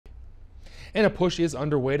And a push is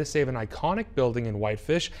underway to save an iconic building in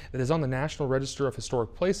Whitefish that is on the National Register of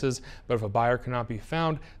Historic Places, but if a buyer cannot be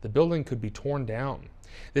found, the building could be torn down.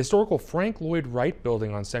 The historical Frank Lloyd Wright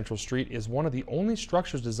Building on Central Street is one of the only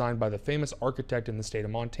structures designed by the famous architect in the state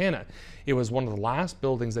of Montana. It was one of the last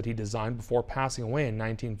buildings that he designed before passing away in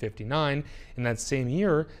 1959. In that same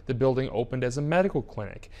year, the building opened as a medical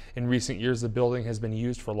clinic. In recent years, the building has been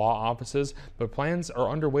used for law offices, but plans are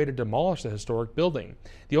underway to demolish the historic building.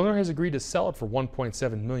 The owner has agreed to sell it for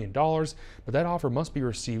 $1.7 million, but that offer must be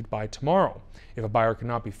received by tomorrow. If a buyer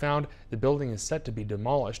cannot be found, the building is set to be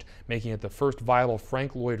demolished, making it the first viable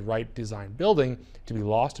Frank Lloyd Wright designed building to be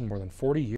lost in more than 40 years.